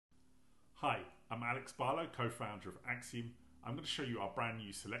Hi, I'm Alex Barlow, co-founder of Axiom. I'm going to show you our brand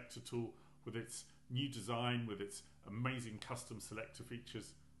new Selector tool with its new design, with its amazing custom selector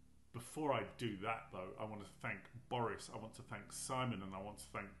features. Before I do that though, I want to thank Boris, I want to thank Simon, and I want to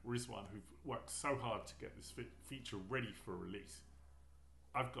thank Rizwan, who've worked so hard to get this feature ready for release.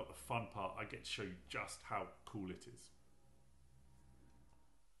 I've got the fun part, I get to show you just how cool it is.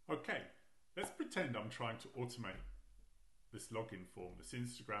 Okay, let's pretend I'm trying to automate this login form, this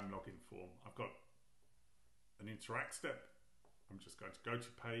Instagram login form. I've got an interact step. I'm just going to go to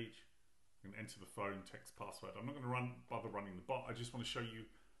page and enter the phone, text, password. I'm not going to bother running the bot. I just want to show you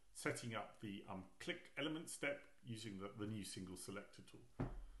setting up the click element step using the new Single Selector tool.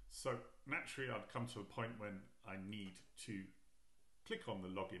 So naturally I'd come to a point when I need to click on the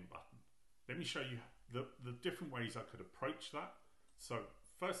login button. Let me show you the different ways I could approach that. So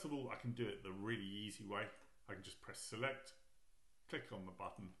first of all, I can do it the really easy way. I can just press select, click on the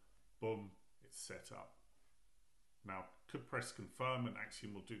button, boom, it's set up. Now, could press confirm and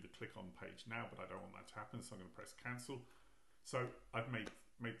Axiom will do the click on page now, but I don't want that to happen, so I'm going to press cancel. So I've made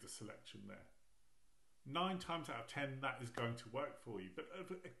the selection there. 9 times out of 10, that is going to work for you, but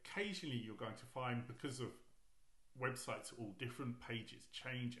occasionally you're going to find, because of websites all different, pages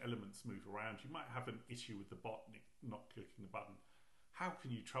change, elements move around, you might have an issue with the bot not clicking the button. How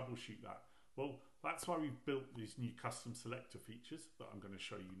can you troubleshoot that? Well, that's why we've built these new custom selector features that I'm going to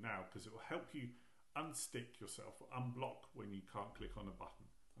show you now, because it will help you unstick yourself or unblock when you can't click on a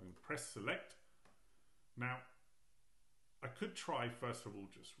button. I'm going to press select. Now, I could try first of all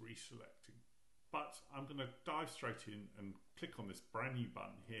just reselecting, but I'm going to dive straight in and click on this brand new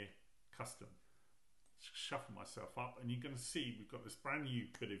button here, custom. Shuffle myself up and you're going to see we've got this brand new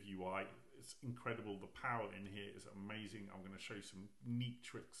bit of UI. It's incredible. The power in here is amazing. I'm going to show you some neat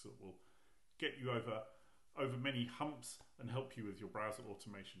tricks that will get you over many humps and help you with your browser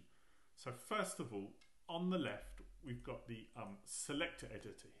automation. So first of all, on the left we've got the selector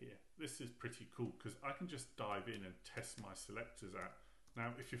editor here. This is pretty cool because I can just dive in and test my selectors out.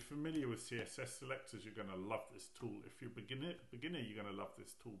 Now if you're familiar with CSS selectors, you're going to love this tool. If you're a beginner, you're going to love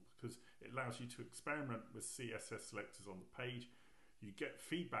this tool because it allows you to experiment with CSS selectors on the page. You get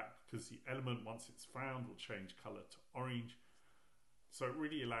feedback because the element, once it's found, will change color to orange. So it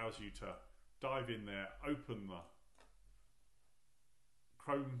really allows you to dive in there, open the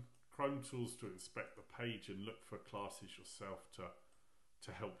Chrome tools to inspect the page and look for classes yourself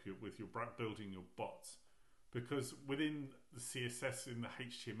to help you with your building your bots. Because within the CSS, in the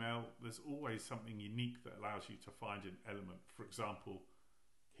HTML, there's always something unique that allows you to find an element. For example,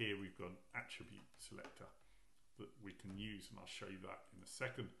 here we've got an attribute selector that we can use, and I'll show you that in a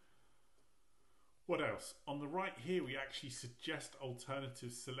second. What else? On the right here, we actually suggest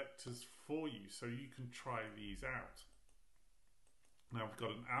alternative selectors for you, so you can try these out. Now we've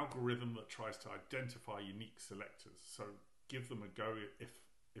got an algorithm that tries to identify unique selectors, so give them a go.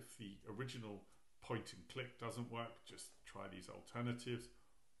 If the original point and click doesn't work, just try these alternatives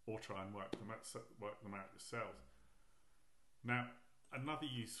or try and work them out yourselves. Now another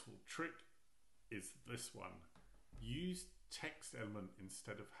useful trick is this one. Use text element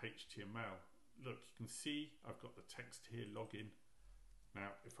instead of HTML. Look, you can see I've got the text here, login.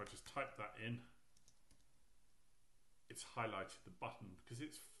 Now if I just type that in, it's highlighted the button because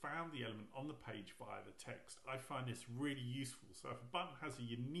it's found the element on the page via the text. I find this really useful. So if a button has a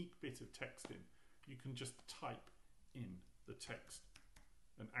unique bit of text in, you can just type in the text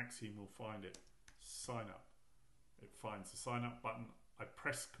and Axiom will find it. Sign up. It finds the sign up button. I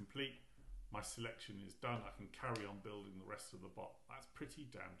press complete. My selection is done. I can carry on building the rest of the bot. That's pretty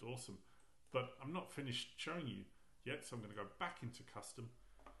damned awesome. But I'm not finished showing you yet, so I'm going to go back into custom.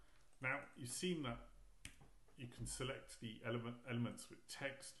 Now you've seen that you can select the elements with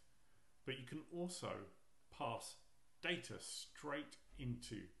text, but you can also pass data straight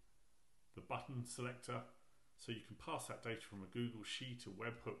into the button selector. So you can pass that data from a Google Sheet, a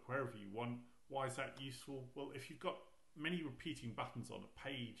webhook, wherever you want. Why is that useful? Well, if you've got many repeating buttons on a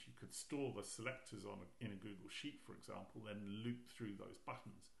page, you could store the selectors in a Google Sheet, for example, then loop through those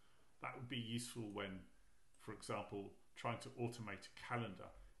buttons. That would be useful when, for example, trying to automate a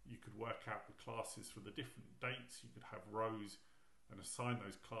calendar. You could work out the classes for the different dates. You could have rows and assign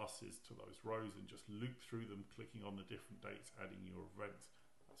those classes to those rows and just loop through them, clicking on the different dates, adding your events.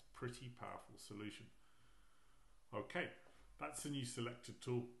 That's a pretty powerful solution. Okay, that's the new Selector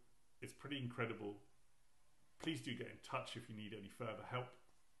tool. It's pretty incredible. Please do get in touch if you need any further help.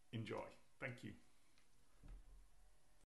 Enjoy. Thank you.